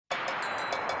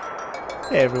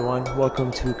Hey everyone, welcome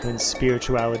to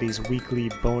Conspirituality's weekly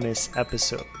bonus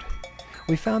episode.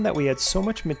 We found that we had so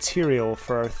much material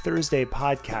for our Thursday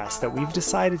podcast that we've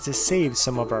decided to save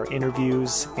some of our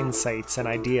interviews, insights, and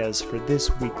ideas for this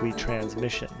weekly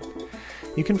transmission.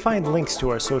 You can find links to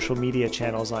our social media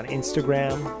channels on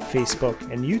Instagram, Facebook,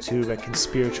 and YouTube at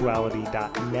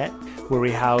conspirituality.net, where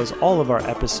we house all of our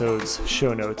episodes,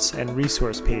 show notes, and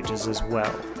resource pages as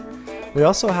well. We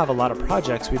also have a lot of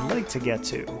projects we'd like to get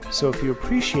to, so if you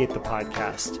appreciate the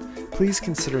podcast, please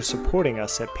consider supporting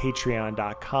us at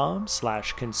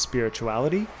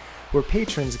patreon.com/conspirituality, where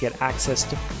patrons get access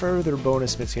to further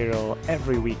bonus material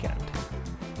every weekend.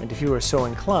 And if you are so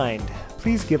inclined,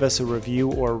 please give us a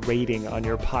review or rating on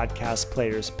your podcast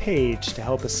player's page to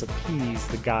help us appease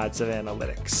the gods of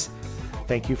analytics.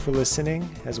 Thank you for listening,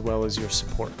 as well as your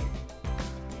support.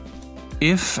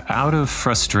 If out of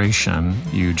frustration,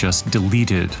 you just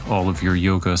deleted all of your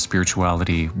yoga,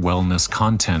 spirituality, wellness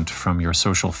content from your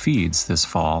social feeds this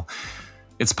fall,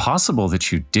 it's possible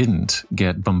that you didn't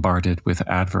get bombarded with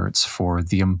adverts for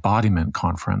the Embodiment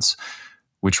Conference,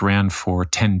 which ran for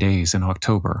 10 days in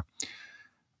October.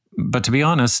 But to be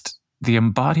honest, the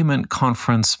Embodiment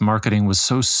Conference marketing was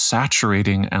so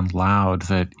saturating and loud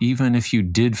that even if you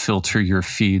did filter your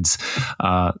feeds,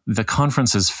 the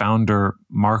conference's founder,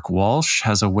 Mark Walsh,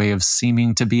 has a way of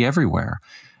seeming to be everywhere.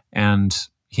 And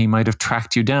he might have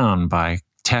tracked you down by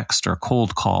text or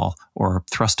cold call or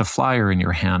thrust a flyer in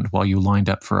your hand while you lined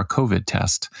up for a COVID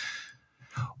test.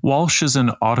 Walsh is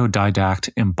an autodidact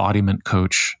embodiment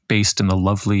coach based in the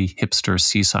lovely hipster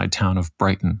seaside town of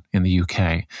Brighton in the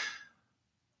UK.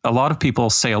 A lot of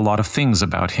people say a lot of things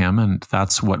about him, and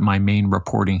that's what my main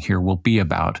reporting here will be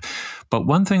about. But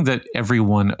one thing that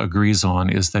everyone agrees on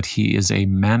is that he is a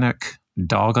manic,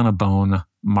 dog-on-a-bone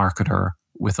marketer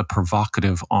with a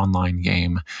provocative online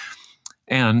game.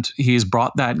 And he's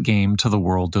brought that game to the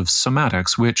world of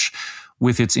somatics, which,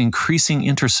 with its increasing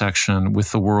intersection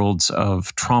with the worlds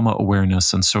of trauma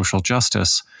awareness and social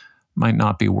justice, might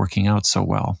not be working out so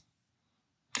well.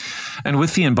 And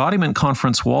with the Embodiment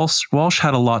Conference, Walsh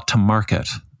had a lot to market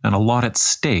and a lot at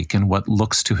stake in what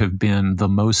looks to have been the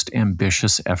most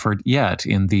ambitious effort yet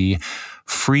in the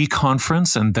free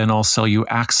conference, and then I'll sell you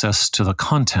access to the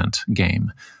content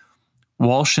game.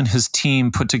 Walsh and his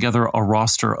team put together a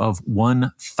roster of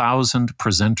 1,000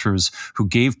 presenters who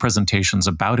gave presentations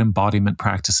about embodiment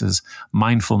practices,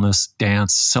 mindfulness,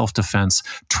 dance, self-defense,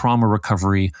 trauma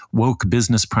recovery, woke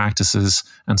business practices,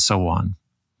 and so on.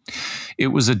 It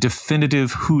was a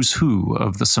definitive who's who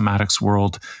of the somatics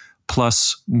world,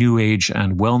 plus new age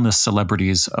and wellness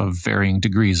celebrities of varying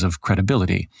degrees of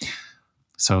credibility.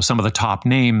 So some of the top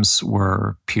names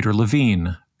were Peter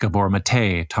Levine, Gabor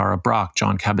Mate, Tara Brach,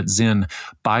 John Kabat-Zinn,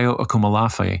 Bayo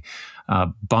Akumalafe,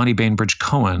 Bonnie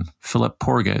Bainbridge-Cohen, Philip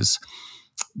Porges,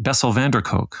 Bessel van der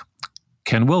Kolk,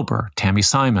 Ken Wilber, Tammy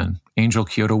Simon, Angel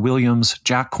Kyoto Williams,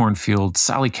 Jack Cornfield,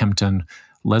 Sally Kempton,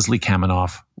 Leslie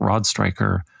Kaminoff, Rod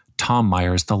Stryker, Tom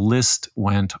Myers. The list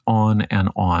went on and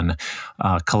on,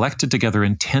 collected together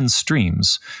in 10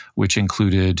 streams, which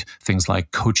included things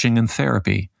like coaching and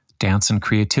therapy, dance and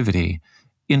creativity,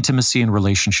 intimacy and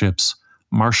relationships,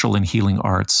 martial and healing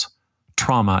arts,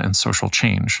 trauma and social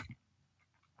change.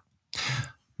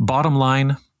 Bottom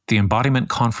line, the Embodiment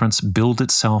Conference billed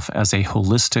itself as a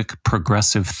holistic,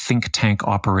 progressive think tank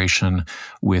operation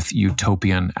with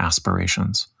utopian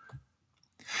aspirations.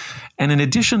 And in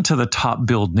addition to the top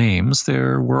billed names,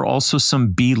 there were also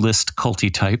some B-list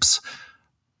culty types,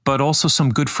 but also some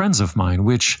good friends of mine,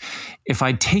 which, if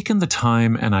I'd taken the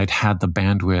time and I'd had the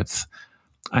bandwidth,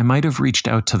 I might have reached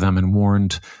out to them and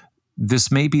warned,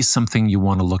 this may be something you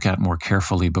want to look at more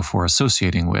carefully before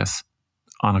associating with,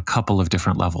 on a couple of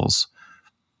different levels.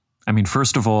 I mean,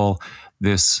 first of all,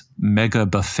 this mega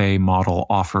buffet model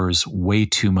offers way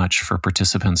too much for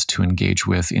participants to engage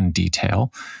with in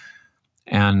detail.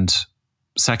 And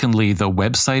secondly, the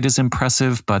website is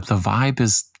impressive, but the vibe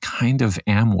is kind of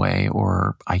Amway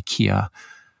or IKEA.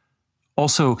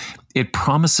 Also, it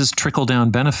promises trickle-down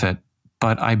benefit,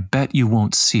 but I bet you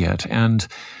won't see it. And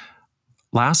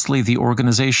lastly, the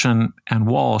organization and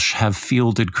Walsh have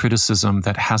fielded criticism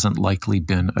that hasn't likely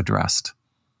been addressed.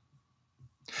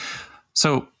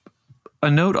 So, a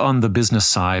note on the business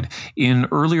side. In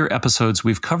earlier episodes,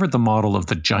 we've covered the model of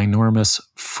the ginormous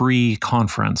free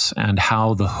conference and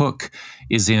how the hook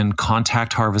is in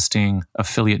contact harvesting,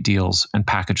 affiliate deals, and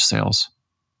package sales.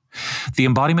 The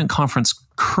Embodiment Conference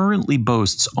currently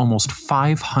boasts almost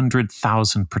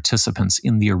 500,000 participants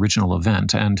in the original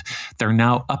event, and they're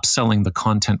now upselling the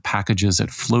content packages at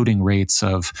floating rates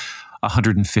of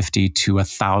 $150 to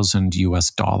 $1,000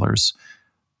 US.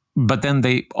 But then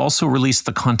they also released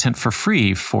the content for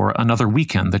free for another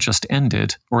weekend that just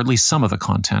ended, or at least some of the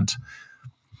content.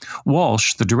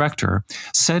 Walsh, the director,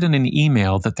 said in an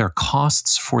email that their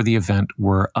costs for the event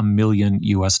were $1 million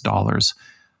US.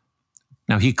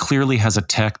 Now, he clearly has a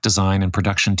tech, design, and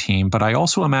production team, but I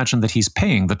also imagine that he's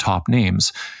paying the top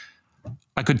names.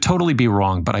 I could totally be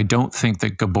wrong, but I don't think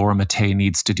that Gabor Mate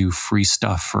needs to do free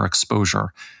stuff for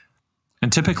exposure.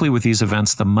 And typically with these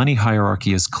events, the money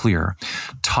hierarchy is clear.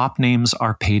 Top names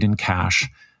are paid in cash.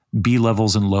 B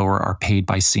levels and lower are paid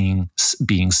by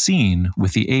being seen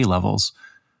with the A levels.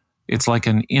 It's like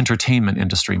an entertainment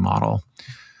industry model.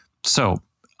 So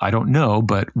I don't know,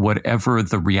 but whatever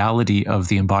the reality of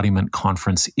the Embodiment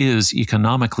Conference is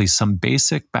economically, some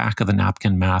basic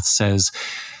back-of-the-napkin math says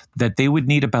that they would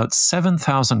need about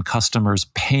 7,000 customers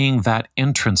paying that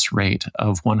entrance rate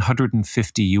of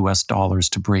 $150 US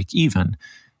to break even,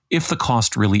 if the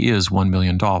cost really is $1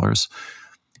 million.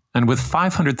 And with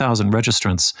 500,000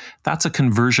 registrants, that's a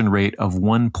conversion rate of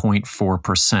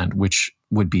 1.4%, which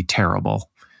would be terrible.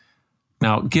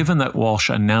 Now, given that Walsh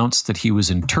announced that he was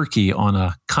in Turkey on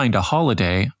a kind of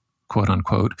holiday, quote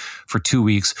unquote, for 2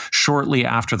 weeks shortly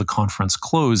after the conference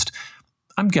closed,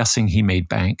 I'm guessing he made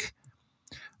bank.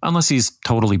 Unless he's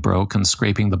totally broke and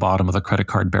scraping the bottom of the credit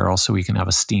card barrel so he can have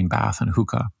a steam bath and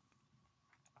hookah.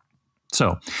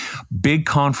 So, big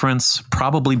conference,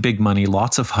 probably big money,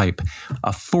 lots of hype,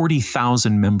 a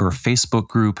 40,000 member Facebook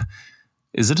group.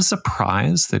 Is it a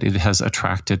surprise that it has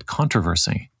attracted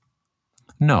controversy?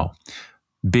 No.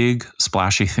 Big,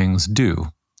 splashy things do.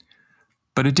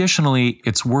 But additionally,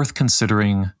 it's worth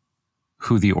considering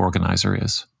who the organizer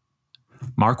is.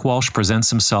 Mark Walsh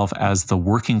presents himself as the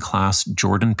working-class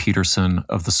Jordan Peterson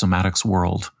of the somatics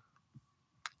world.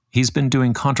 He's been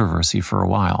doing controversy for a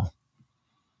while.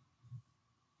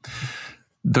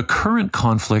 The current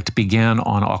conflict began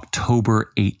on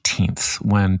October 18th,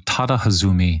 when Tada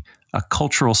Hazumi, a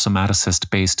cultural somaticist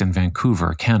based in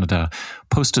Vancouver, Canada,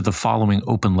 posted the following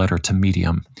open letter to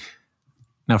Medium.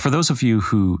 Now, for those of you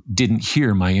who didn't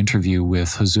hear my interview with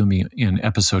Hazumi in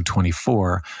episode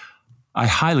 24, I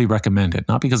highly recommend it,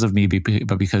 not because of me,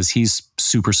 but because he's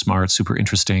super smart, super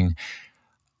interesting.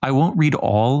 I won't read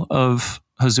all of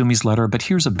Hazumi's letter, but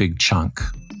here's a big chunk.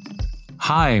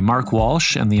 Hi, Mark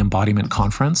Walsh and the Embodiment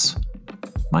Conference.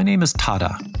 My name is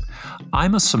Tada.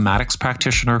 I'm a somatics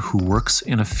practitioner who works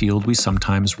in a field we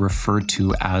sometimes refer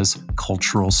to as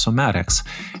cultural somatics,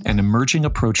 an emerging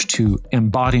approach to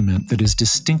embodiment that is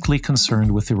distinctly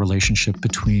concerned with the relationship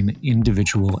between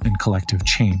individual and collective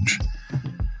change.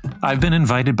 I've been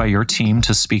invited by your team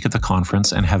to speak at the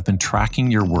conference and have been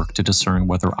tracking your work to discern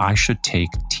whether I should take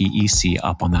TEC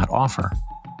up on that offer.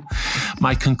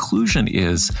 My conclusion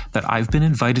is that I've been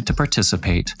invited to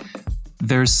participate.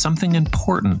 There's something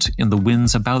important in the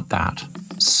winds about that,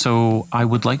 so I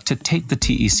would like to take the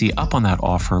TEC up on that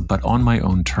offer, but on my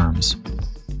own terms.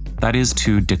 That is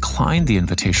to decline the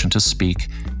invitation to speak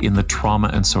in the Trauma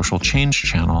and Social Change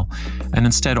channel, and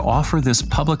instead offer this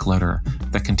public letter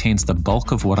that contains the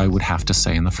bulk of what I would have to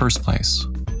say in the first place.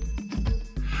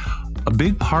 A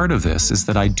big part of this is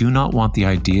that I do not want the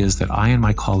ideas that I and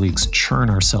my colleagues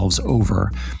churn ourselves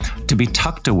over to be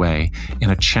tucked away in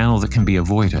a channel that can be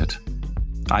avoided.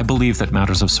 I believe that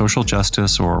matters of social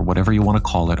justice, or whatever you want to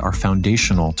call it, are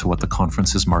foundational to what the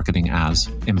conference is marketing as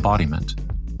embodiment.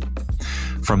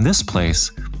 From this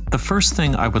place, the first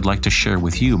thing I would like to share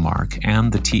with you, Mark,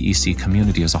 and the TEC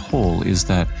community as a whole is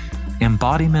that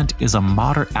embodiment is a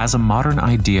modern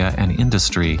idea and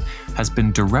industry has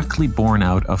been directly born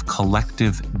out of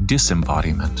collective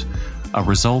disembodiment, a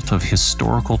result of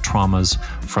historical traumas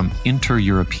from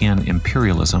inter-European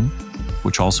imperialism,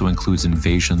 which also includes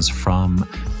invasions from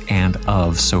and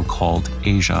of so-called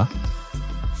Asia,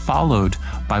 followed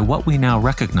by what we now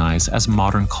recognize as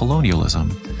modern colonialism,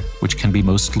 which can be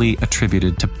mostly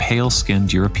attributed to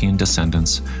pale-skinned European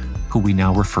descendants who we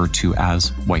now refer to as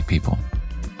white people.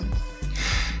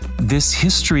 This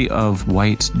history of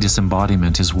white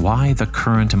disembodiment is why the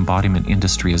current embodiment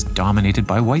industry is dominated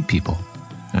by white people,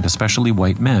 and especially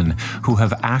white men, who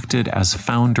have acted as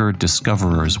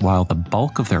founder-discoverers while the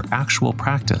bulk of their actual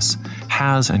practice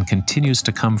has and continues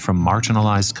to come from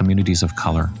marginalized communities of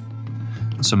color.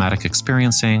 Somatic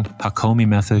experiencing, Hakomi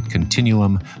method,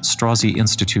 continuum, Straussy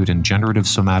Institute and generative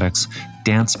somatics,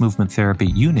 dance movement therapy,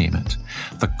 you name it.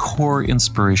 The core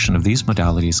inspiration of these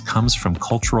modalities comes from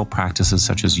cultural practices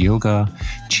such as yoga,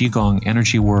 qigong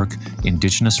energy work,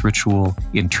 indigenous ritual,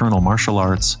 internal martial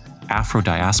arts,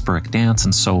 Afro-diasporic dance,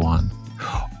 and so on,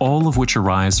 all of which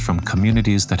arise from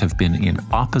communities that have been in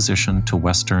opposition to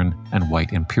Western and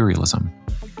white imperialism.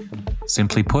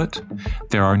 Simply put,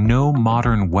 there are no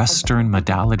modern Western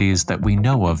modalities that we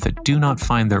know of that do not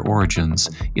find their origins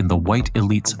in the white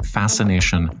elite's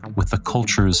fascination with the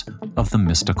cultures of the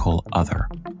mystical other.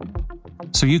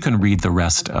 So you can read the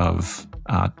rest of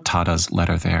Tada's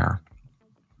letter there.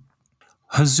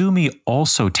 Hazumi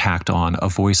also tacked on a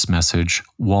voice message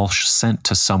Walsh sent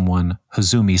to someone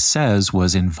Hazumi says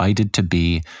was invited to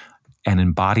be an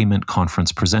embodiment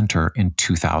conference presenter in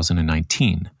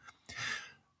 2019.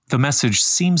 The message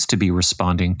seems to be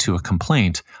responding to a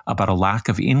complaint about a lack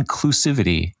of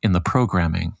inclusivity in the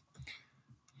programming.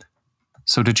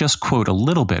 So to just quote a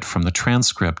little bit from the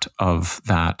transcript of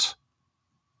that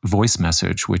voice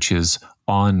message, which is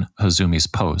on Hazumi's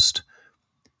post,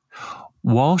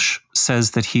 Walsh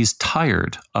says that he's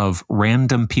tired of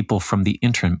random people from the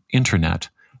internet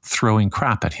throwing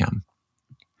crap at him.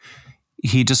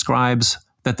 He describes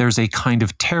that there's a kind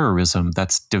of terrorism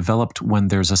that's developed when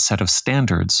there's a set of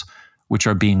standards which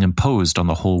are being imposed on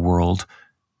the whole world.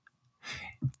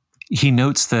 He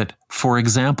notes that, for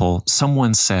example,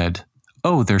 someone said,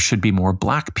 "Oh, there should be more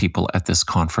black people at this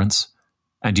conference."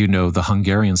 And the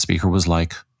Hungarian speaker was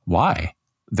like, "Why?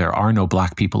 There are no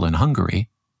black people in Hungary."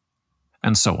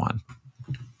 And so on.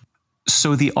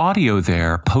 So the audio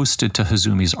there posted to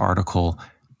Hazumi's article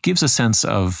gives a sense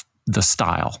of the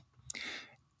style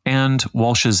and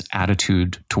Walsh's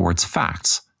attitude towards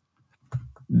facts.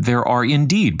 There are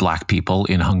indeed black people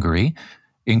in Hungary,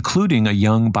 including a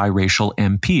young biracial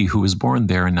MP who was born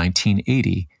there in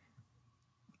 1980.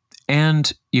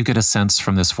 And you get a sense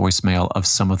from this voicemail of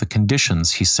some of the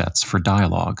conditions he sets for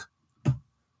dialogue.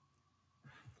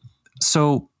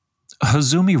 So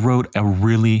Hazumi wrote a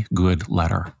really good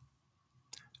letter.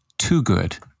 Too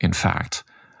good, in fact.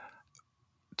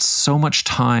 So much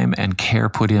time and care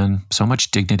put in, so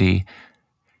much dignity.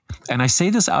 And I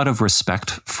say this out of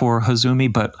respect for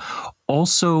Hazumi, but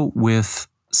also with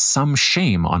some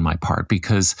shame on my part,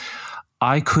 because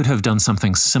I could have done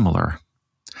something similar.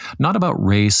 Not about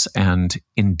race and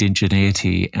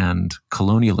indigeneity and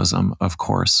colonialism, of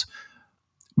course,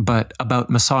 but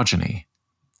about misogyny.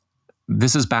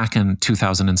 This is back in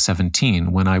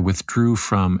 2017 when I withdrew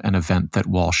from an event that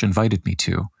Walsh invited me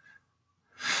to.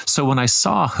 So when I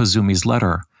saw Hazumi's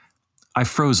letter, I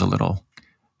froze a little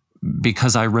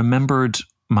because I remembered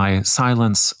my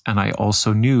silence and I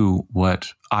also knew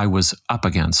what I was up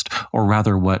against, or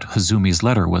rather what Hazumi's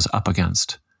letter was up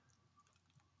against.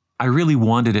 I really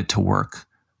wanted it to work,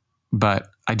 but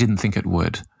I didn't think it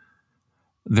would.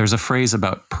 There's a phrase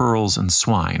about pearls and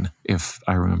swine, if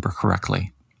I remember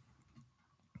correctly.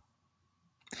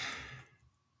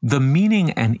 The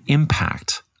meaning and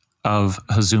impact of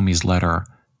Hazumi's letter,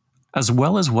 as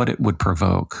well as what it would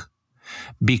provoke,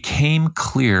 became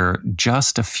clear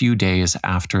just a few days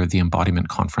after the Embodiment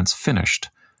Conference finished,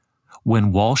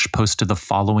 when Walsh posted the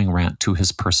following rant to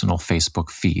his personal Facebook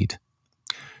feed.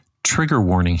 Trigger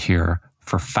warning here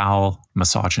for foul,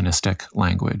 misogynistic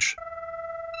language.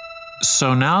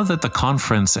 So now that the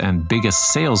conference and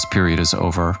biggest sales period is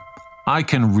over, I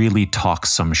can really talk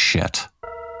some shit.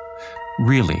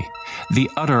 Really,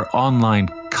 the utter online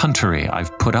cuntery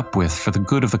I've put up with for the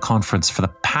good of the conference for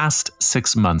the past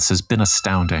 6 months has been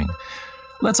astounding.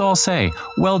 Let's all say,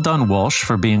 well done, Walsh,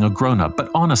 for being a grown-up,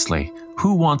 but honestly,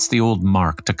 who wants the old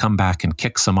Mark to come back and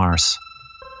kick some arse?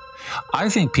 I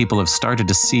think people have started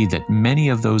to see that many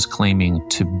of those claiming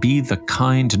to be the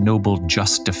kind, noble,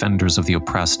 just defenders of the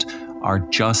oppressed are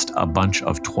just a bunch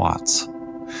of twats.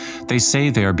 They say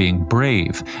they are being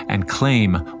brave and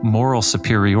claim moral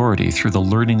superiority through the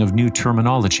learning of new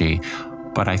terminology,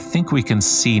 but I think we can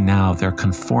see now they're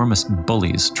conformist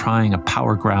bullies trying a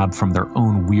power grab from their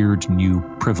own weird new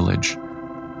privilege.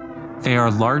 They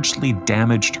are largely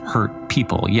damaged, hurt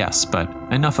people, yes, but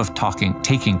enough of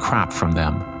taking crap from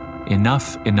them.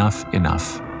 Enough, enough,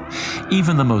 enough.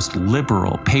 Even the most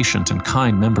liberal, patient, and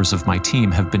kind members of my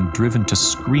team have been driven to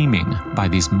screaming by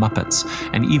these muppets,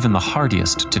 and even the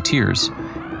hardiest to tears.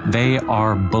 They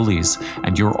are bullies,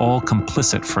 and you're all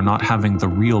complicit for not having the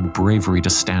real bravery to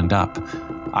stand up.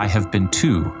 I have been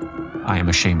too, I am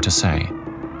ashamed to say.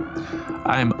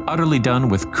 I am utterly done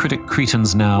with critic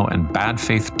cretins now and bad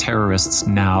faith terrorists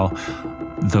now,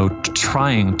 though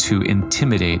trying to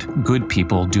intimidate good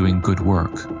people doing good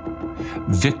work.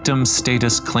 Victim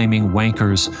status claiming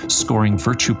wankers, scoring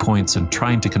virtue points and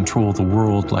trying to control the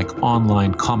world like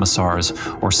online commissars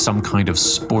or some kind of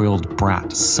spoiled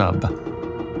brat sub.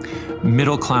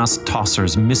 Middle-class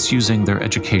tossers misusing their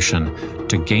education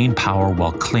to gain power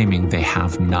while claiming they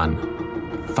have none.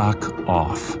 Fuck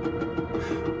off.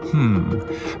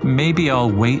 Maybe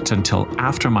I'll wait until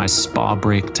after my spa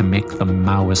break to make the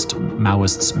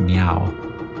Maoists meow.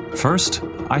 First,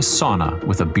 I sauna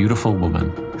with a beautiful woman.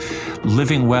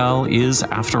 Living well is,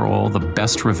 after all, the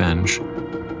best revenge.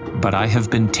 But I have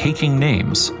been taking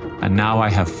names, and now I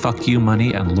have fuck you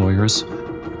money and lawyers.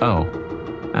 Oh,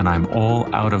 and I'm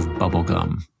all out of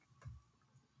bubblegum.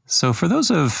 So for those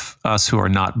of us who are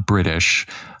not British,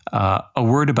 a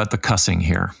word about the cussing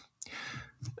here.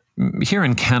 Here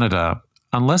in Canada,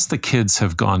 unless the kids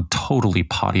have gone totally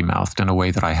potty-mouthed in a way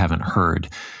that I haven't heard,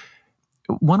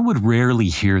 one would rarely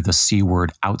hear the C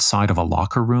word outside of a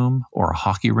locker room or a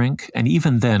hockey rink, and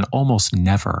even then, almost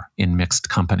never in mixed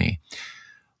company.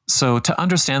 So to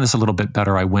understand this a little bit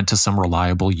better, I went to some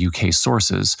reliable UK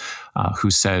sources who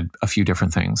said a few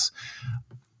different things.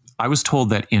 I was told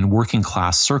that in working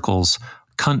class circles,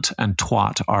 cunt and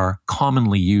twat are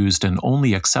commonly used and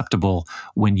only acceptable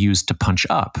when used to punch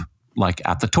up, like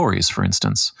at the Tories, for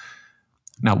instance.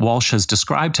 Now, Walsh has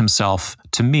described himself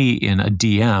to me in a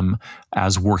DM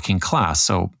as working class,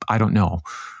 so I don't know.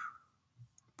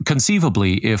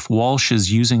 Conceivably, if Walsh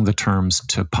is using the terms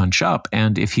to punch up,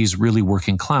 and if he's really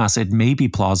working class, it may be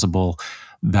plausible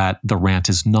that the rant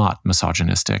is not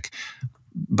misogynistic.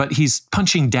 But he's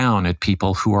punching down at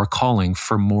people who are calling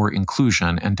for more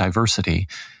inclusion and diversity.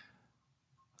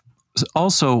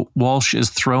 Also, Walsh is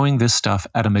throwing this stuff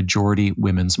at a majority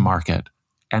women's market,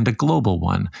 and a global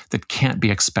one that can't be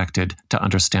expected to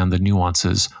understand the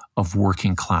nuances of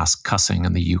working class cussing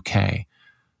in the UK.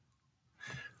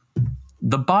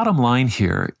 The bottom line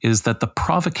here is that the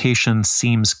provocation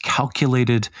seems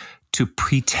calculated to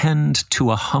pretend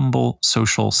to a humble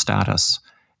social status,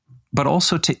 but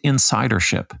also to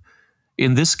insidership.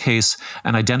 In this case,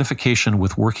 an identification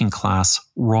with working class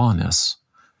rawness.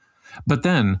 But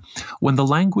then, when the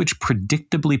language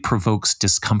predictably provokes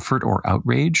discomfort or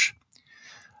outrage,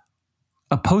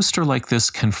 a poster like this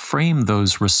can frame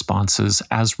those responses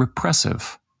as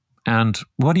repressive. And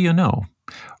what do you know?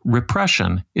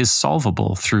 Repression is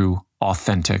solvable through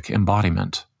authentic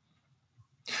embodiment.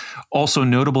 Also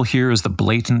notable here is the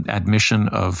blatant admission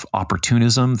of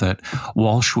opportunism, that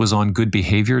Walsh was on good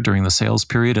behavior during the sales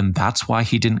period, and that's why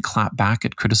he didn't clap back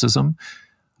at criticism.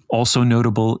 Also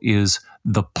notable is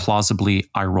the plausibly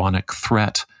ironic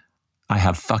threat, I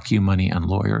have fuck you money and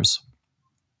lawyers.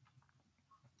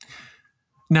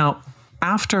 Now,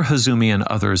 after Hazumi and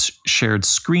others shared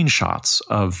screenshots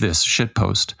of this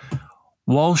shitpost,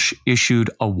 Walsh issued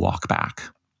a walkback.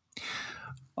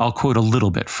 I'll quote a little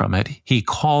bit from it. He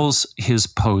calls his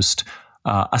post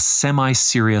a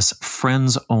semi-serious,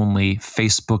 friends-only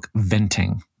Facebook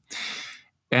venting.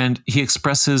 And he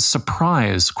expresses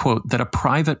surprise, quote, that a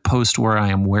private post where I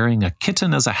am wearing a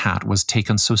kitten as a hat was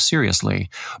taken so seriously.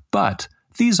 But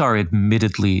these are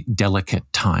admittedly delicate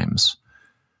times.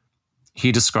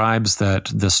 He describes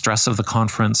that the stress of the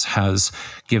conference has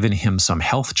given him some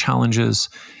health challenges.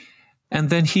 And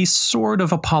then he sort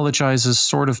of apologizes,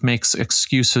 sort of makes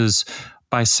excuses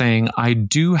by saying, I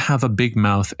do have a big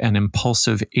mouth and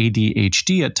impulsive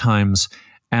ADHD at times,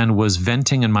 and was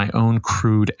venting in my own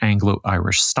crude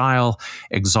Anglo-Irish style,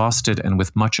 exhausted and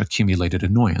with much accumulated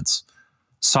annoyance.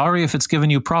 Sorry if it's given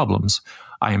you problems.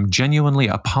 I am genuinely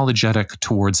apologetic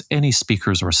towards any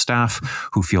speakers or staff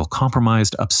who feel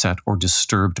compromised, upset, or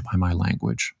disturbed by my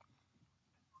language.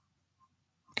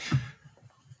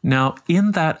 Now,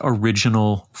 in that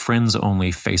original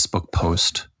friends-only Facebook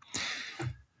post,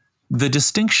 the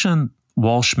distinction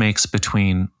Walsh makes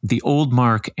between the old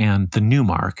Mark and the new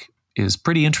Mark is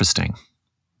pretty interesting.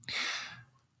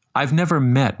 I've never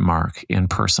met Mark in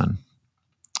person.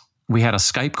 We had a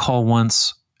Skype call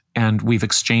once, and we've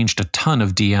exchanged a ton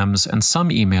of DMs and some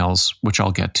emails, which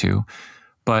I'll get to,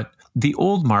 but the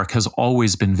old Mark has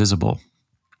always been visible.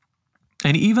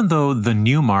 And even though the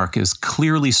new Mark is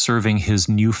clearly serving his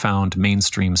newfound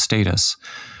mainstream status,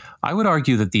 I would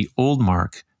argue that the old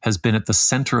Mark has been at the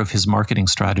center of his marketing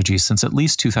strategy since at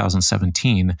least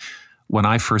 2017, when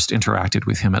I first interacted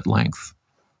with him at length.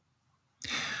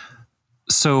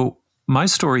 So my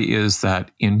story is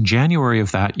that in January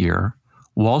of that year,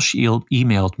 Walsh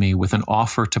emailed me with an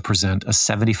offer to present a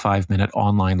 75-minute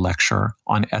online lecture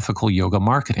on ethical yoga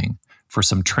marketing for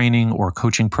some training or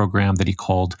coaching program that he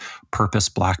called Purpose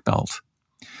Black Belt.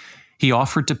 He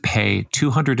offered to pay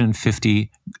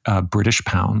 250 British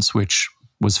pounds, which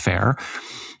was fair,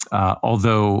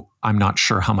 although I'm not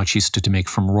sure how much he stood to make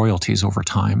from royalties over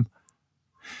time.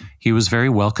 He was very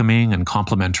welcoming and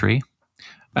complimentary,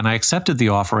 and I accepted the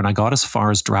offer, and I got as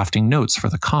far as drafting notes for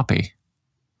the copy.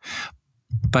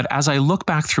 But as I look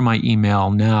back through my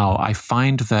email now, I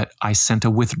find that I sent a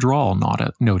withdrawal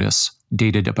notice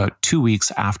dated about 2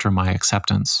 weeks after my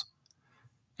acceptance.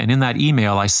 And in that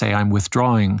email, I say I'm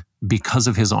withdrawing because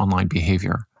of his online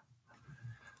behavior.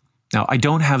 Now, I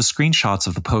don't have screenshots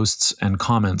of the posts and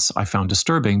comments I found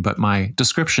disturbing, but my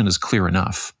description is clear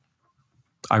enough.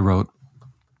 I wrote,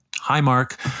 "Hi,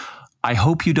 Mark. I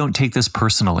hope you don't take this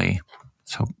personally."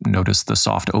 So notice the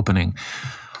soft opening.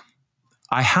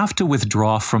 "I have to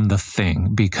withdraw from the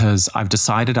thing because I've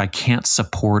decided I can't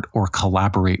support or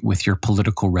collaborate with your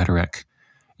political rhetoric.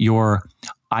 Your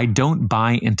 'I don't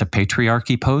buy into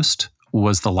patriarchy' post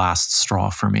was the last straw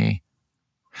for me.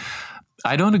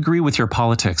 I don't agree with your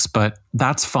politics, but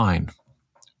that's fine.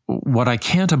 What I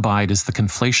can't abide is the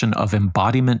conflation of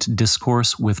embodiment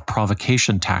discourse with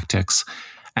provocation tactics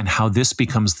and how this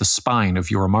becomes the spine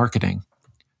of your marketing.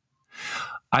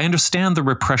 I understand the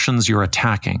repressions you're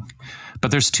attacking, but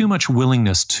there's too much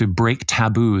willingness to break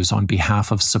taboos on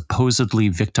behalf of supposedly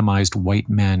victimized white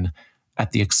men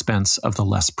at the expense of the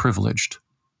less privileged.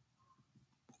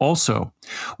 Also,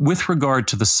 with regard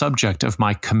to the subject of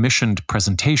my commissioned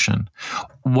presentation,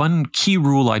 one key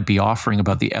rule I'd be offering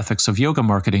about the ethics of yoga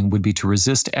marketing would be to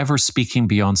resist ever speaking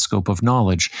beyond scope of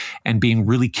knowledge and being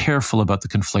really careful about the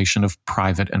conflation of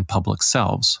private and public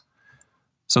selves.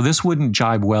 So this wouldn't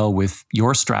jibe well with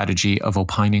your strategy of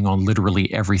opining on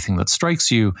literally everything that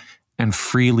strikes you and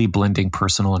freely blending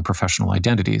personal and professional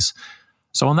identities.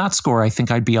 So on that score, I think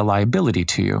I'd be a liability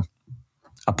to you.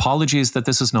 Apologies that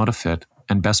this is not a fit,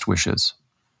 and best wishes."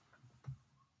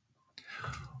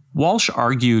 Walsh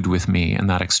argued with me in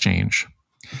that exchange.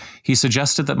 He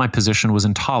suggested that my position was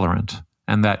intolerant,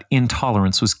 and that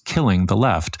intolerance was killing the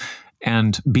left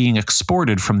and being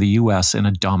exported from the US in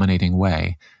a dominating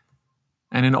way.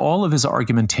 And in all of his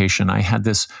argumentation, I had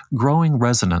this growing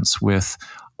resonance with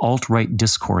alt-right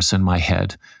discourse in my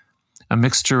head, a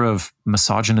mixture of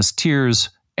misogynist tears,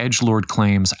 edgelord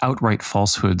claims, outright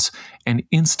falsehoods, and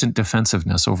instant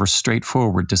defensiveness over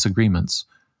straightforward disagreements.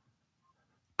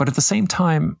 But at the same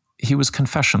time, he was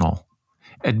confessional,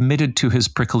 admitted to his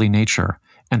prickly nature,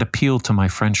 and appealed to my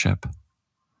friendship.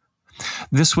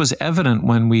 This was evident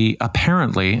when we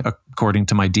apparently, according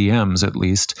to my DMs at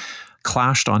least,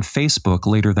 clashed on Facebook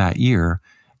later that year,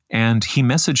 and he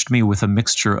messaged me with a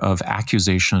mixture of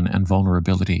accusation and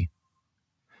vulnerability.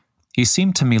 He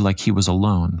seemed to me like he was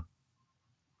alone.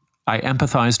 I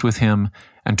empathized with him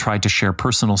and tried to share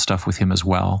personal stuff with him as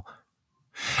well.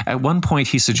 At one point,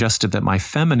 he suggested that my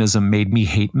feminism made me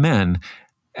hate men,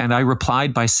 and I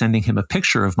replied by sending him a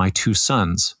picture of my 2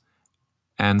 sons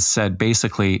and said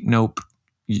basically, "Nope,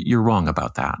 you're wrong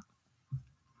about that."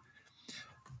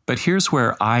 But here's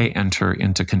where I enter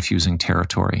into confusing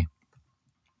territory.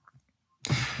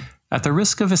 At the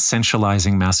risk of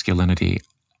essentializing masculinity,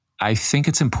 I think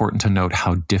it's important to note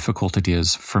how difficult it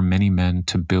is for many men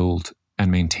to build and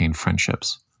maintain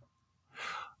friendships.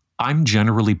 I'm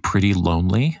generally pretty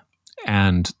lonely,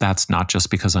 and that's not just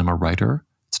because I'm a writer.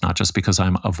 It's not just because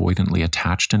I'm avoidantly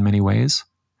attached in many ways.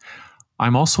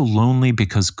 I'm also lonely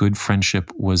because good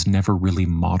friendship was never really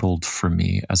modeled for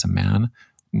me as a man,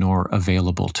 nor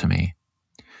available to me.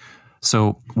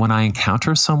 So when I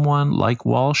encounter someone like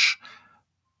Walsh,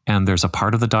 and there's a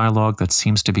part of the dialogue that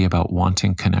seems to be about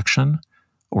wanting connection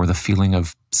or the feeling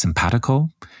of simpatico,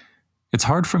 it's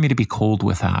hard for me to be cold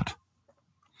with that.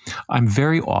 I'm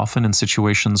very often in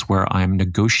situations where I'm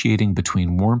negotiating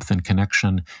between warmth and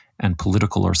connection and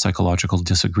political or psychological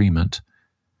disagreement.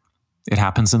 It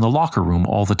happens in the locker room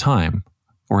all the time,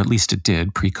 or at least it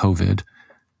did pre-COVID.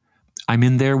 I'm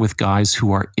in there with guys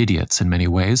who are idiots in many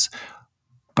ways,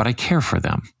 but I care for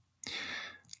them.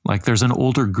 Like there's an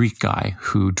older Greek guy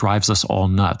who drives us all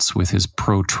nuts with his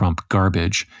pro-Trump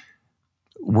garbage.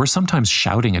 We're sometimes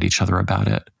shouting at each other about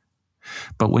it.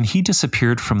 But when he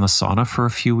disappeared from the sauna for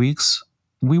a few weeks,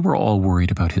 we were all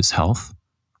worried about his health,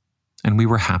 and we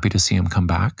were happy to see him come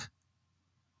back.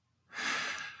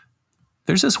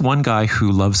 There's this one guy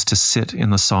who loves to sit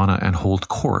in the sauna and hold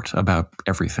court about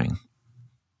everything.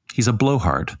 He's a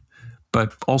blowhard,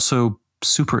 but also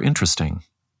super interesting.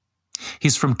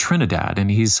 He's from Trinidad, and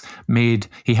he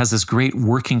has this great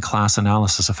working class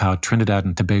analysis of how Trinidad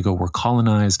and Tobago were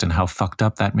colonized and how fucked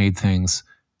up that made things.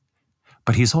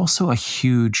 But he's also a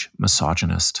huge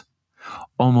misogynist,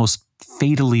 almost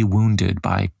fatally wounded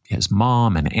by his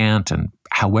mom and aunt and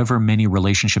however many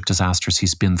relationship disasters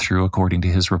he's been through, according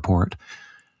to his report.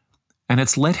 And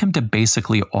it's led him to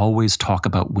basically always talk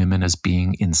about women as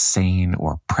being insane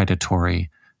or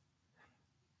predatory,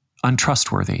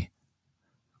 untrustworthy.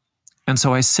 And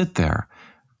so I sit there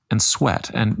and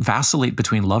sweat and vacillate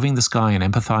between loving this guy and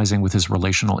empathizing with his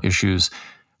relational issues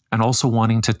and also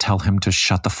wanting to tell him to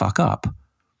shut the fuck up.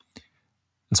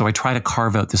 And so I try to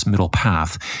carve out this middle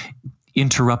path,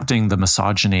 interrupting the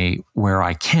misogyny where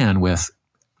I can with,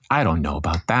 "I don't know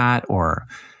about that," or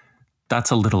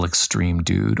 "That's a little extreme,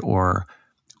 dude," or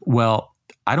Well,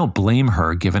 I don't blame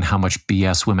her given how much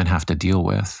BS women have to deal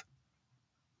with.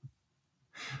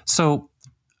 So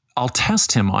I'll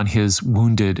test him on his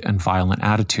wounded and violent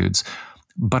attitudes,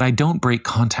 but I don't break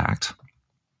contact.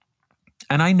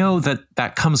 And I know that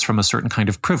that comes from a certain kind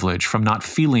of privilege, from not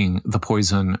feeling the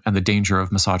poison and the danger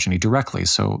of misogyny directly.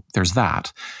 So there's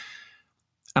that.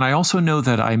 And I also know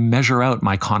that I measure out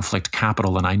my conflict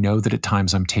capital, and I know that at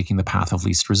times I'm taking the path of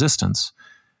least resistance.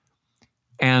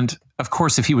 And of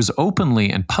course, if he was openly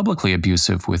and publicly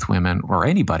abusive with women or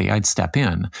anybody, I'd step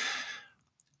in.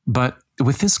 But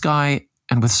with this guy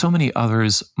and with so many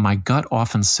others, my gut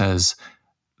often says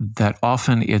that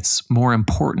often it's more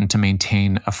important to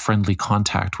maintain a friendly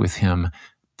contact with him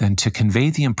than to convey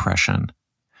the impression,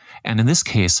 and in this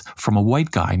case, from a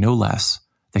white guy no less,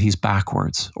 that he's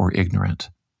backwards or ignorant.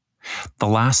 The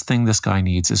last thing this guy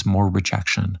needs is more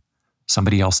rejection,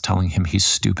 somebody else telling him he's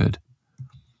stupid.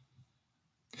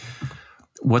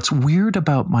 What's weird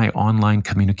about my online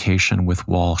communication with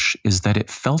Walsh is that it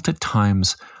felt at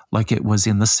times like it was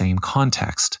in the same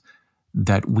context,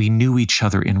 that we knew each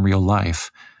other in real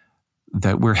life,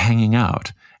 that we're hanging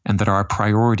out, and that our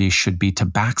priority should be to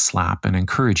backslap and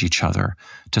encourage each other,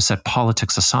 to set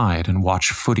politics aside and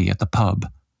watch footy at the pub.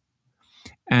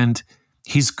 And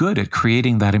he's good at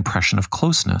creating that impression of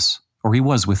closeness, or he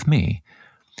was with me,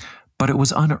 but it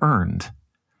was unearned.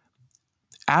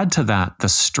 Add to that the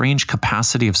strange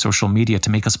capacity of social media to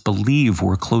make us believe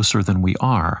we're closer than we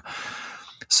are.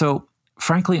 So,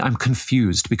 frankly, I'm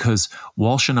confused because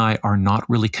Walsh and I are not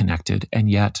really connected, and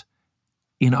yet,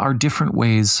 in our different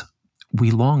ways,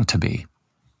 we long to be.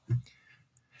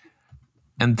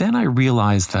 And then I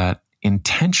realized that,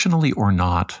 intentionally or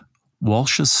not,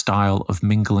 Walsh's style of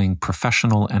mingling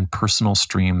professional and personal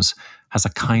streams has a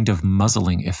kind of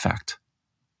muzzling effect.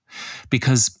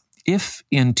 Because if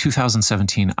in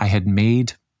 2017 I had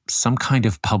made some kind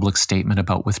of public statement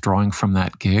about withdrawing from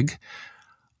that gig,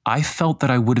 I felt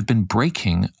that I would have been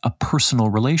breaking a personal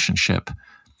relationship,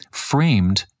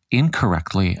 framed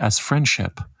incorrectly as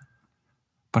friendship.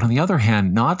 But on the other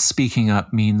hand, not speaking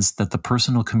up means that the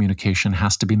personal communication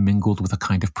has to be mingled with a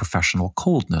kind of professional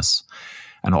coldness.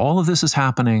 And all of this is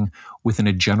happening within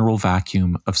a general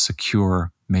vacuum of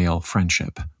secure male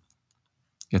friendship.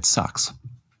 It sucks.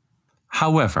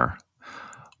 However,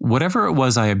 whatever it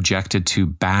was I objected to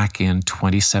back in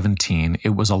 2017,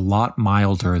 it was a lot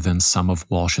milder than some of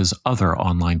Walsh's other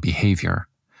online behavior.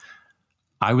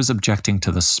 I was objecting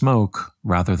to the smoke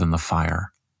rather than the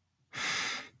fire.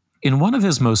 In one of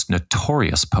his most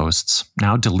notorious posts,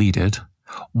 now deleted,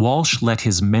 Walsh let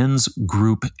his men's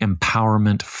group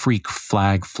empowerment freak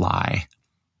flag fly.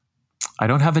 I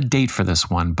don't have a date for this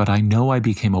one, but I know I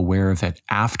became aware of it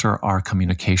after our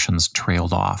communications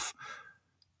trailed off.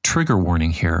 Trigger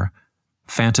warning here: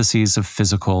 fantasies of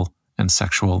physical and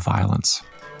sexual violence.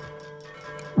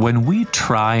 When we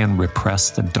try and repress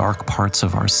the dark parts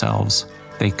of ourselves,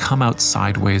 they come out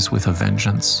sideways with a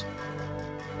vengeance.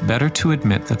 Better to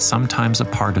admit that sometimes a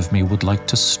part of me would like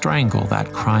to strangle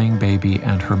that crying baby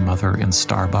and her mother in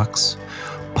Starbucks,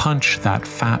 punch that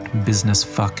fat business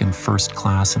fuck in first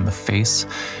class in the face,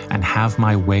 and have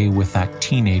my way with that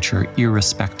teenager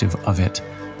irrespective of it.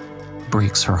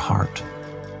 Breaks her heart.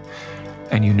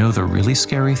 And you know the really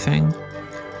scary thing?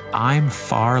 I'm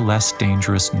far less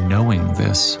dangerous knowing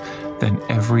this than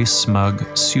every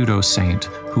smug pseudo-saint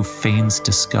who feigns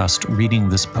disgust reading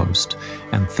this post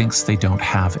and thinks they don't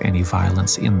have any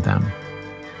violence in them.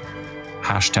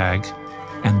 Hashtag,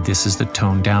 and this is the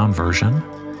toned down version.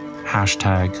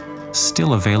 Hashtag,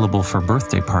 still available for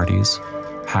birthday parties.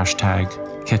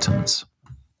 Hashtag, kittens.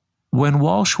 When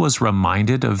Walsh was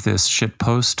reminded of this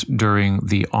shitpost during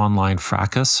the online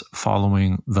fracas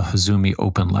following the Hazumi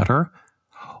open letter,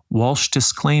 Walsh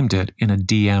disclaimed it in a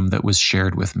DM that was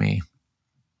shared with me.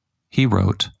 He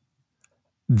wrote,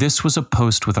 "This was a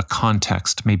post with a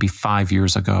context maybe 5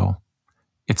 years ago.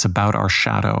 It's about our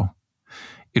shadow.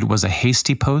 It was a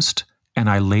hasty post, and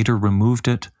I later removed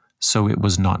it so it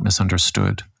was not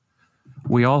misunderstood.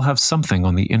 We all have something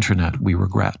on the internet we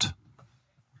regret."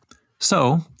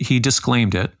 So he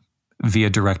disclaimed it via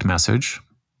direct message.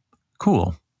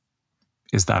 Cool.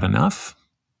 Is that enough?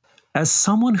 As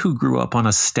someone who grew up on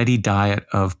a steady diet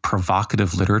of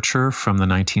provocative literature from the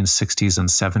 1960s and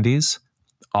 70s,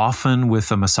 often with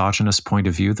a misogynist point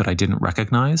of view that I didn't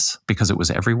recognize because it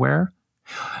was everywhere,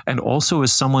 and also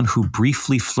as someone who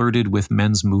briefly flirted with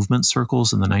men's movement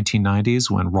circles in the 1990s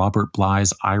when Robert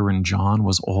Bly's Iron John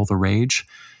was all the rage,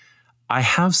 I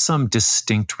have some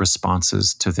distinct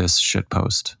responses to this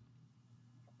shitpost.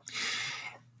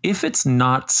 If it's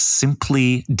not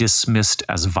simply dismissed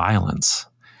as violence,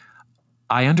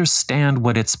 I understand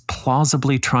what it's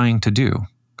plausibly trying to do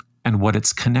and what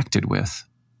it's connected with.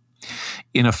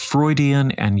 In a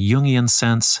Freudian and Jungian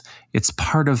sense, it's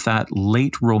part of that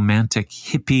late romantic,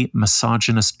 hippie,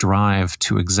 misogynist drive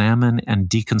to examine and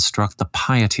deconstruct the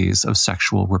pieties of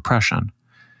sexual repression.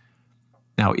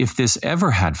 Now, if this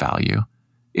ever had value,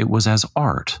 it was as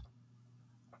art.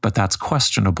 But that's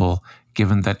questionable,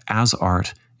 given that as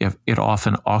art, it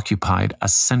often occupied a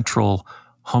central,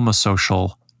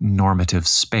 homosocial, normative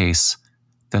space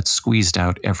that squeezed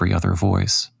out every other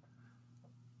voice.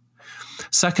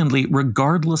 Secondly,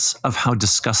 regardless of how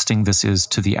disgusting this is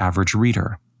to the average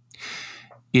reader,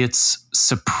 it's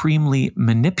supremely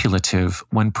manipulative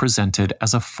when presented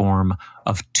as a form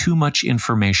of too much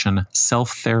information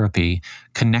self-therapy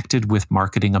connected with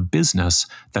marketing a business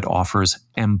that offers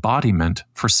embodiment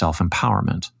for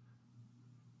self-empowerment.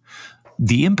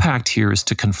 The impact here is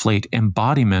to conflate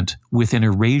embodiment with an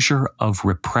erasure of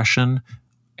repression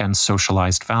and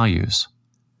socialized values.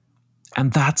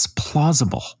 And that's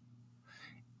plausible.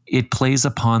 It plays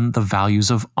upon the values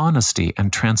of honesty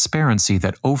and transparency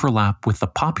that overlap with the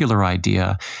popular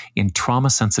idea in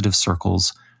trauma-sensitive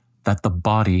circles that the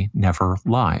body never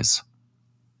lies.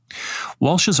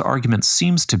 Walsh's argument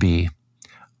seems to be,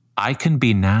 I can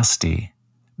be nasty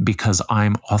because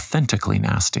I'm authentically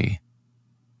nasty.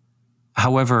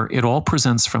 However, it all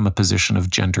presents from a position of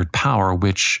gendered power,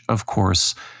 which, of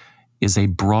course, is a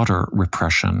broader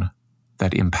repression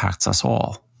that impacts us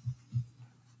all.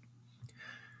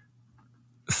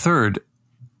 Third,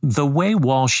 the way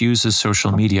Walsh uses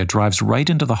social media drives right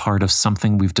into the heart of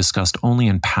something we've discussed only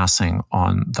in passing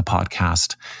on the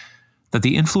podcast, that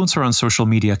the influencer on social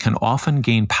media can often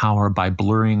gain power by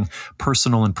blurring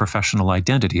personal and professional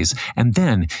identities, and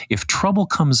then, if trouble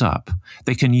comes up,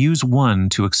 they can use one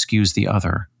to excuse the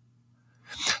other.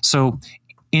 So,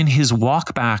 in his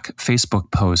walk back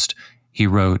Facebook post, he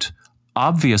wrote,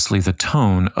 obviously, the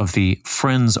tone of the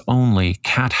friends-only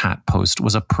cat hat post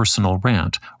was a personal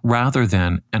rant rather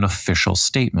than an official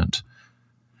statement.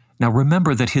 Now,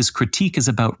 remember that his critique is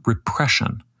about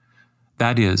repression.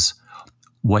 That is,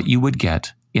 what you would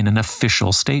get in an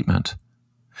official statement.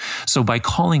 So by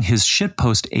calling his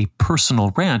shitpost a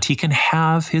personal rant, he can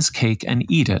have his cake and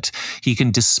eat it. He can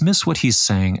dismiss what he's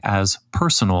saying as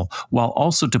personal while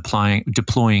also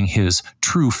deploying his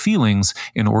true feelings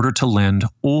in order to lend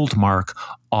old Mark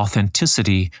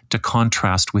authenticity to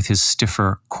contrast with his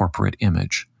stiffer corporate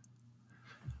image.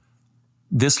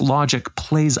 This logic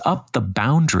plays up the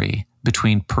boundary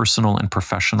between personal and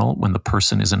professional when the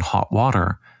person is in hot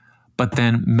water, but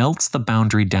then melts the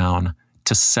boundary down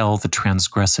to sell the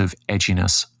transgressive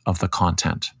edginess of the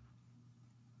content.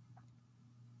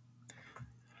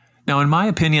 Now, in my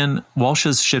opinion,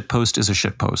 Walsh's shitpost is a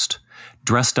shitpost,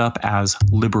 dressed up as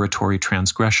liberatory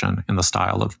transgression in the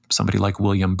style of somebody like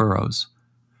William Burroughs.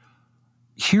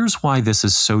 Here's why this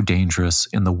is so dangerous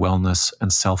in the wellness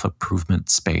and self-improvement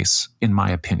space, in my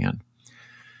opinion.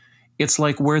 It's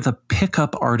like where the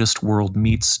pickup artist world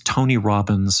meets Tony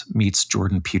Robbins meets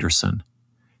Jordan Peterson.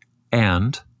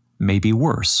 And maybe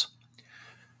worse.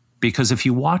 Because if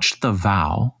you watched The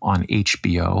Vow on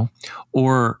HBO,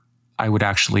 or I would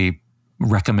actually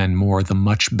recommend more the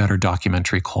much better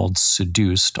documentary called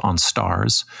Seduced on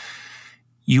Starz,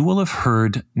 you will have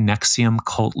heard NXIVM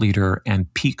cult leader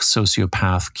and peak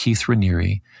sociopath Keith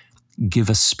Raniere give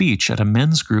a speech at a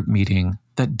men's group meeting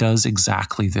that does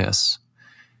exactly this.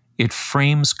 It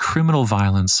frames criminal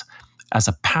violence as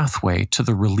a pathway to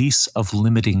the release of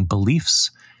limiting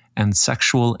beliefs and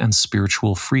sexual and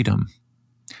spiritual freedom.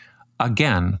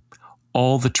 Again,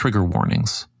 all the trigger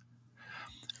warnings.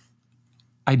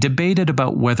 I debated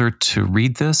about whether to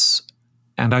read this,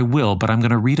 and I will, but I'm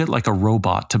going to read it like a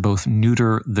robot to both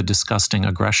neuter the disgusting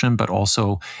aggression, but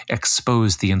also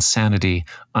expose the insanity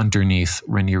underneath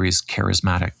Raniere's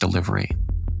charismatic delivery.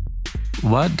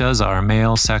 What does our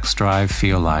male sex drive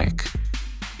feel like?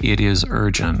 It is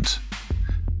urgent.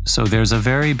 So there's a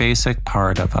very basic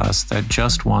part of us that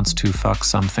just wants to fuck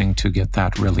something to get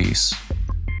that release.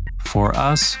 For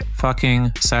us,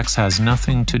 fucking sex has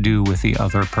nothing to do with the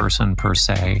other person per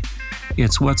se.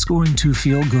 It's what's going to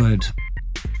feel good.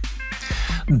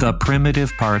 The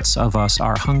primitive parts of us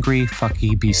are hungry,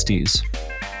 fucky beasties.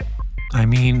 I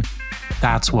mean,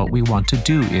 that's what we want to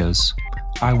do is,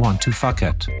 I want to fuck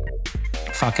it.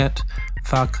 Fuck it.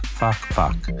 Fuck, fuck,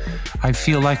 fuck. I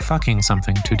feel like fucking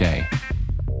something today.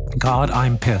 God,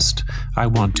 I'm pissed. I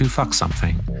want to fuck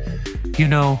something. You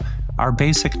know, our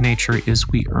basic nature is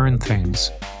we earn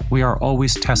things. We are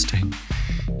always testing.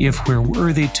 If we're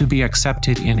worthy to be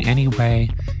accepted in any way,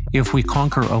 if we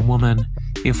conquer a woman,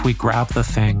 if we grab the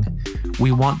thing,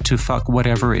 we want to fuck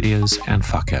whatever it is and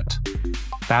fuck it.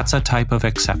 That's a type of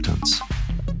acceptance.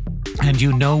 And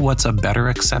you know what's a better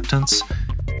acceptance?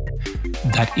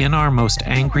 That in our most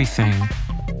angry thing,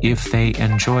 if they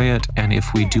enjoy it and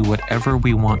if we do whatever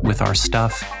we want with our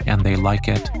stuff and they like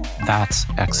it, that's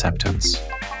acceptance.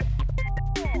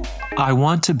 I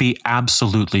want to be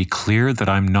absolutely clear that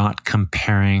I'm not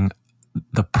comparing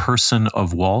the person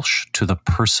of Walsh to the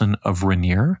person of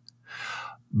Rainier,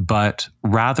 but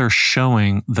rather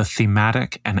showing the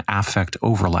thematic and affect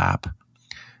overlap,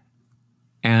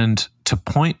 and to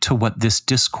point to what this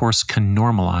discourse can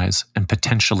normalize and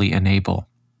potentially enable.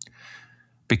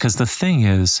 Because the thing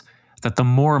is that the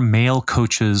more male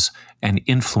coaches and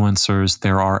influencers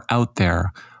there are out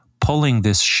there pulling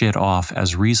this shit off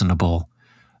as reasonable,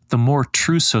 the more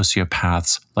true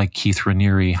sociopaths like Keith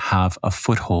Raniere have a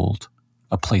foothold,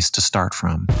 a place to start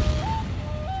from.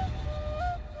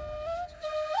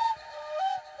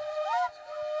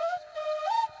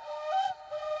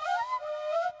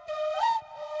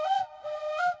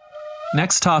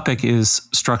 Next topic is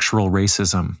structural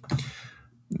racism.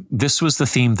 This was the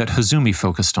theme that Hazumi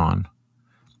focused on.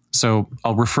 So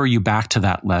I'll refer you back to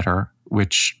that letter,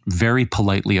 which very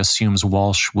politely assumes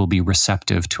Walsh will be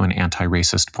receptive to an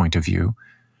anti-racist point of view.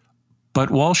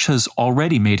 But Walsh has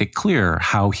already made it clear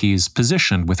how he's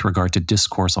positioned with regard to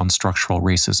discourse on structural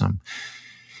racism.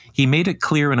 He made it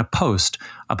clear in a post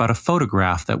about a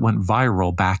photograph that went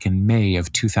viral back in May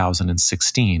of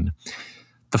 2016.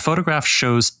 The photograph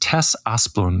shows Tess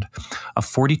Asplund, a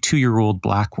 42-year-old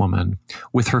black woman,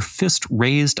 with her fist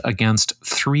raised against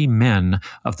 3 men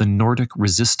of the Nordic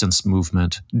resistance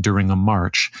movement during a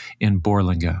march in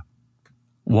Borlänge.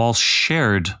 Walsh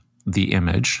shared the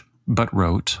image, but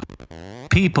wrote,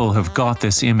 "People have got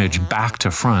this image back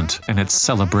to front, and its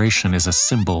celebration is a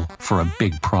symbol for a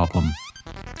big problem.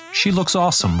 She looks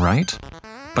awesome, right?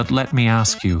 But let me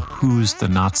ask you, who's the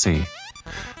Nazi?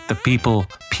 The people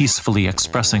peacefully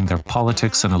expressing their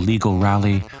politics in a legal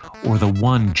rally, or the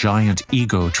one giant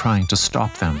ego trying to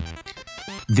stop them?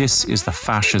 This is the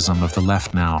fascism of the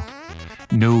left now.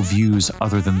 No views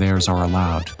other than theirs are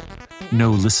allowed.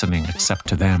 No listening except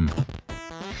to them."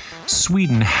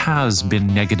 Sweden has been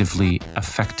negatively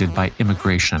affected by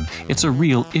immigration. It's a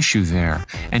real issue there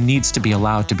and needs to be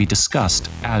allowed to be discussed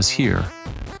as here.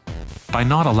 By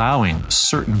not allowing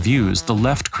certain views, the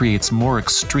left creates more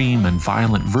extreme and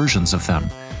violent versions of them.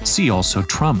 See also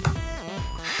Trump.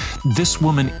 This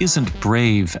woman isn't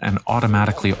brave and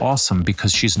automatically awesome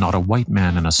because she's not a white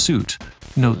man in a suit.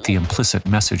 Note the implicit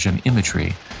message and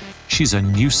imagery. She's a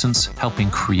nuisance helping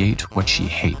create what she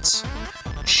hates.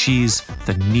 She's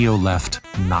the neo-left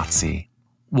Nazi.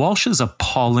 Walsh's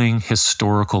appalling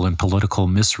historical and political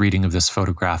misreading of this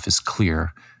photograph is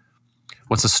clear.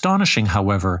 What's astonishing,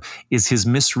 however, is his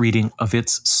misreading of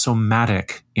its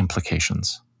somatic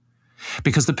implications.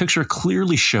 Because the picture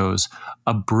clearly shows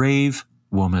a brave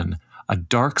woman, a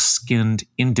dark-skinned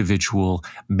individual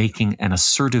making an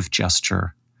assertive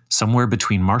gesture, somewhere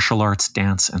between martial arts,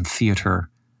 dance, and theater.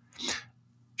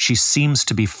 She seems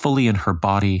to be fully in her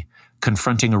body,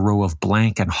 confronting a row of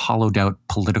blank and hollowed-out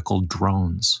political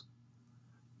drones.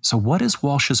 So what is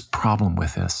Walsh's problem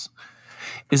with this?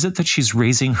 Is it that she's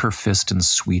raising her fist in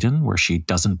Sweden, where she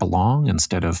doesn't belong,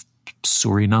 instead of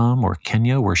Suriname or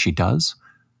Kenya, where she does?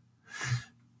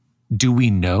 Do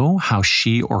we know how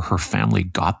she or her family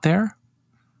got there?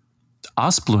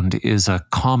 Asplund is a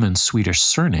common Swedish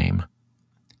surname.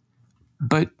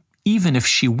 But even if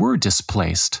she were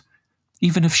displaced,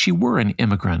 even if she were an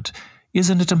immigrant,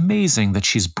 isn't it amazing that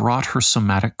she's brought her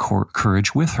somatic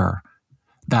courage with her?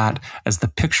 That, as the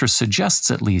picture suggests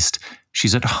at least,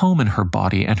 she's at home in her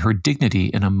body and her dignity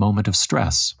in a moment of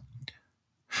stress.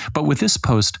 But with this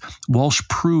post, Walsh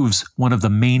proves one of the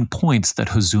main points that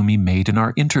Hazumi made in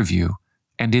our interview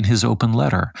and in his open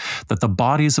letter, that the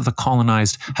bodies of the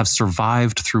colonized have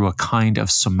survived through a kind of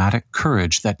somatic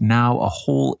courage that now a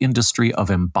whole industry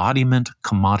of embodiment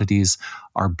commodities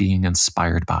are being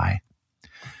inspired by.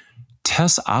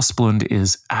 Tess Asplund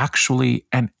is actually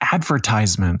an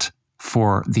advertisement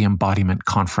for the Embodiment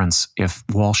Conference, if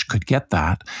Walsh could get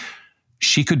that.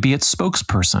 She could be its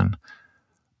spokesperson.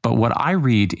 But what I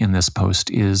read in this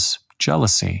post is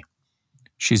jealousy.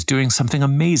 She's doing something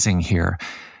amazing here,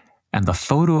 and the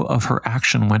photo of her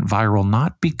action went viral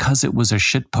not because it was a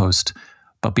shitpost,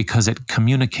 but because it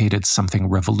communicated something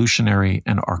revolutionary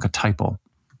and archetypal.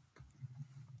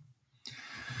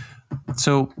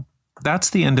 So that's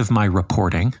the end of my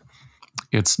reporting.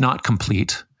 It's not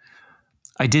complete.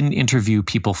 I didn't interview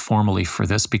people formally for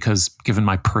this because, given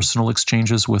my personal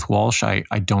exchanges with Walsh, I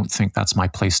don't think that's my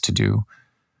place to do.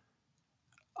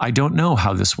 I don't know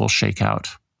how this will shake out.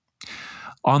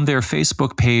 On their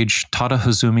Facebook page, Tada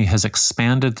Hazumi has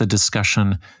expanded the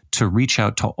discussion to reach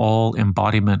out to all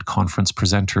Embodiment Conference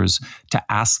presenters to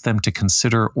ask them to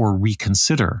consider or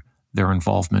reconsider their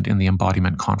involvement in the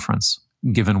Embodiment Conference,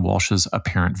 given Walsh's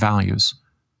apparent values.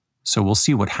 So we'll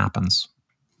see what happens.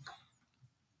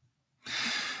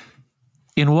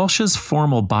 In Walsh's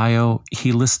formal bio,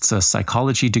 he lists a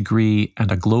psychology degree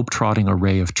and a globe-trotting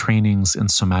array of trainings in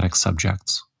somatic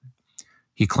subjects.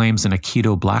 He claims an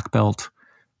Aikido black belt,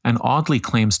 and oddly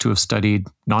claims to have studied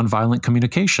nonviolent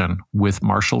communication with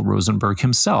Marshall Rosenberg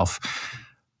himself.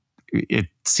 It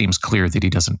seems clear that he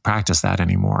doesn't practice that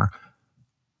anymore.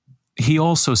 He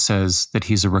also says that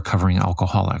he's a recovering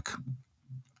alcoholic.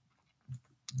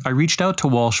 I reached out to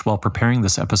Walsh while preparing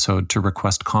this episode to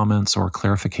request comments or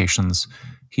clarifications.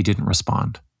 He didn't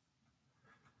respond.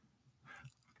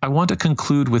 I want to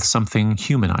conclude with something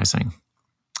humanizing,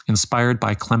 inspired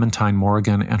by Clementine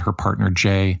Morrigan and her partner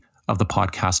Jay of the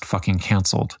podcast Fucking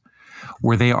Cancelled,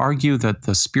 where they argue that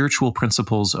the spiritual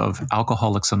principles of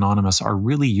Alcoholics Anonymous are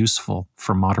really useful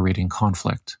for moderating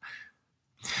conflict.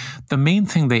 The main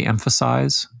thing they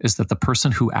emphasize is that the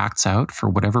person who acts out for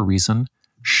whatever reason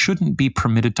shouldn't be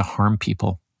permitted to harm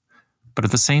people, but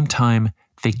at the same time,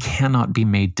 they cannot be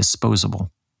made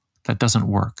disposable. That doesn't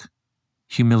work.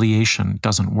 Humiliation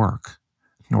doesn't work,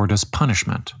 nor does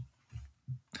punishment.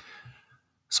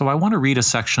 So I want to read a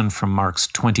section from Mark's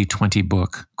 2020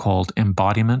 book called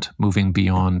Embodiment, Moving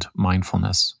Beyond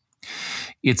Mindfulness.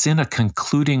 It's in a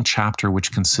concluding chapter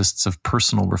which consists of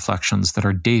personal reflections that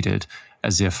are dated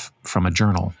as if from a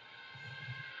journal.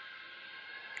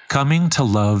 Coming to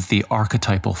Love the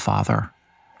Archetypal Father,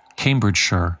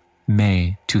 Cambridgeshire,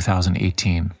 May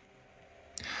 2018.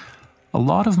 A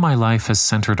lot of my life has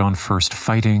centered on first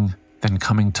fighting, then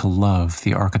coming to love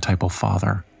the archetypal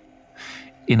father.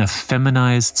 In a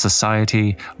feminized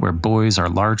society where boys are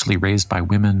largely raised by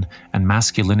women and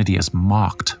masculinity is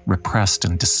mocked, repressed,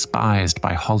 and despised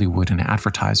by Hollywood and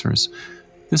advertisers,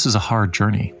 this is a hard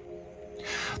journey.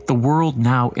 The world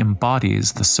now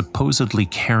embodies the supposedly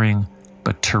caring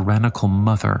but tyrannical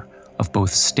mother of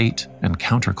both state and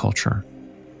counterculture.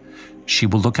 She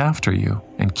will look after you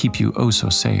and keep you oh so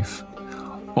safe.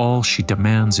 All she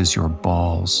demands is your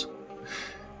balls.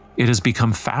 It has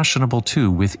become fashionable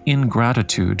too, with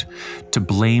ingratitude, to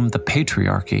blame the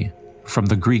patriarchy, from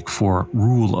the Greek for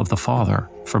rule of the father,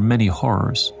 for many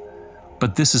horrors.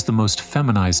 But this is the most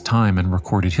feminized time in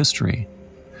recorded history.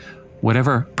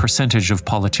 Whatever percentage of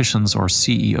politicians or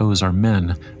CEOs are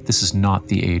men, this is not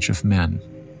the age of men.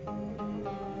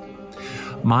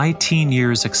 My teen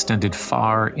years extended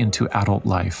far into adult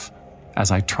life,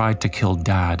 as I tried to kill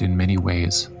Dad in many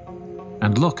ways.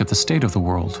 And look at the state of the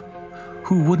world.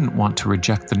 Who wouldn't want to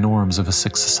reject the norms of a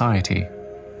sick society?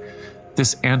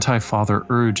 This anti-father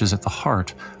urge is at the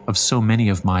heart of so many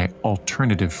of my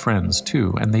alternative friends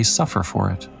too, and they suffer for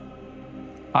it.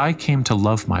 I came to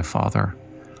love my father,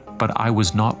 but I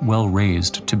was not well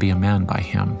raised to be a man by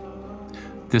him.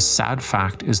 This sad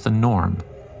fact is the norm,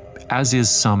 as is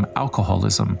some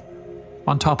alcoholism,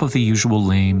 on top of the usual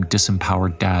lame,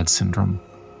 disempowered dad syndrome.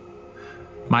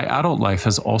 My adult life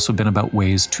has also been about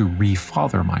ways to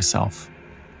re-father myself.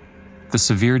 The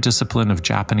severe discipline of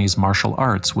Japanese martial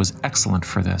arts was excellent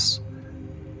for this.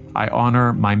 I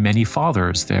honor my many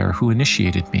fathers there who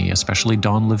initiated me, especially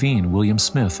Don Levine, William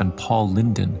Smith, and Paul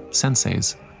Linden,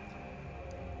 senseis.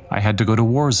 I had to go to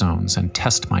war zones and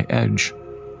test my edge.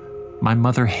 My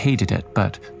mother hated it,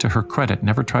 but to her credit,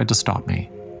 never tried to stop me.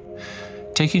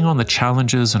 Taking on the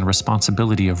challenges and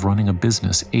responsibility of running a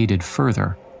business aided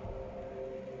further.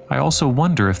 I also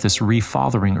wonder if this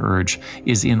refathering urge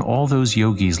is in all those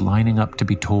yogis lining up to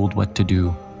be told what to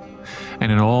do, and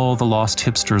in all the lost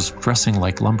hipsters dressing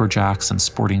like lumberjacks and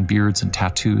sporting beards and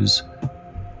tattoos.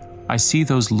 I see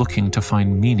those looking to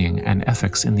find meaning and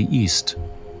ethics in the East.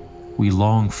 We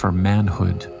long for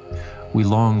manhood. We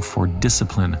long for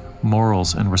discipline,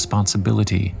 morals, and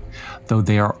responsibility, though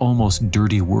they are almost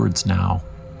dirty words now.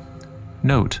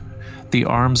 Note, the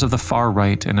arms of the far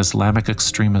right and Islamic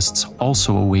extremists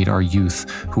also await our youth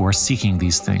who are seeking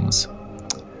these things.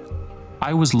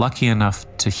 I was lucky enough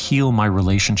to heal my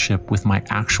relationship with my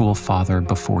actual father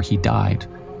before he died,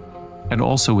 and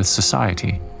also with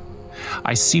society.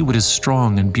 I see what is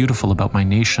strong and beautiful about my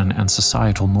nation and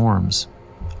societal norms.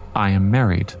 I am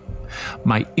married.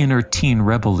 My inner teen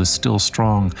rebel is still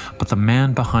strong, but the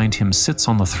man behind him sits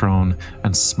on the throne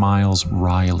and smiles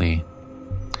wryly.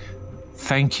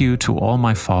 Thank you to all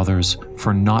my fathers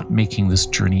for not making this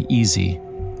journey easy.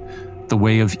 The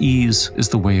way of ease is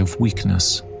the way of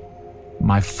weakness.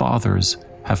 My fathers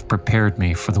have prepared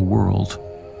me for the world.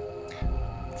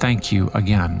 Thank you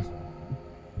again.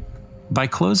 By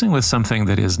closing with something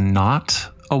that is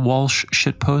not a Walsh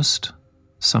shitpost,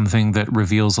 something that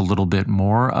reveals a little bit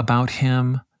more about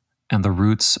him and the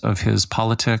roots of his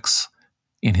politics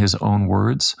in his own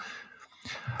words,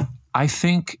 I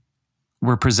think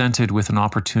we're presented with an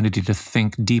opportunity to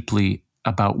think deeply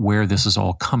about where this is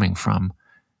all coming from.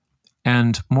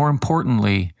 And more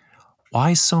importantly,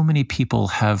 why so many people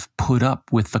have put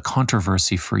up with the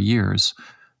controversy for years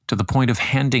to the point of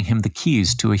handing him the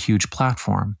keys to a huge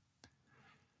platform.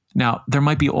 Now, there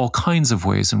might be all kinds of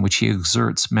ways in which he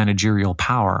exerts managerial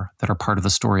power that are part of the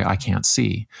story I can't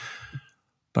see.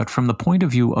 But from the point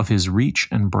of view of his reach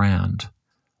and brand,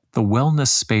 the wellness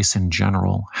space in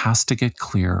general has to get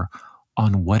clear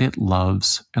on what it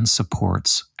loves and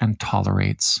supports and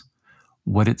tolerates,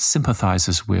 what it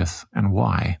sympathizes with and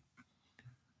why.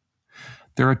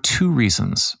 There are two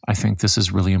reasons I think this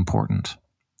is really important.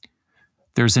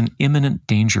 There's an imminent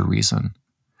danger reason,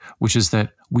 which is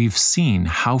that we've seen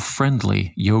how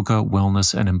friendly yoga,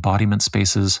 wellness, and embodiment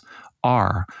spaces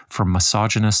are for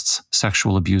misogynists,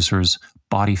 sexual abusers,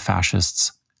 body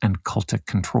fascists, and cultic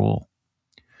control.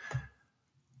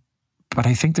 But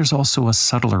I think there's also a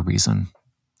subtler reason.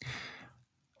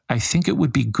 I think it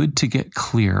would be good to get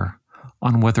clear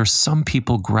on whether some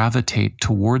people gravitate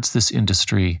towards this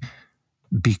industry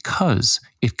because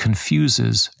it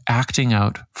confuses acting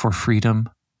out for freedom,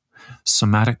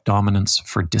 somatic dominance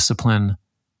for discipline,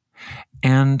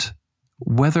 and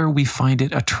whether we find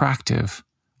it attractive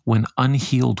when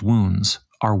unhealed wounds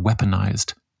are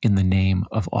weaponized in the name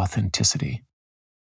of authenticity.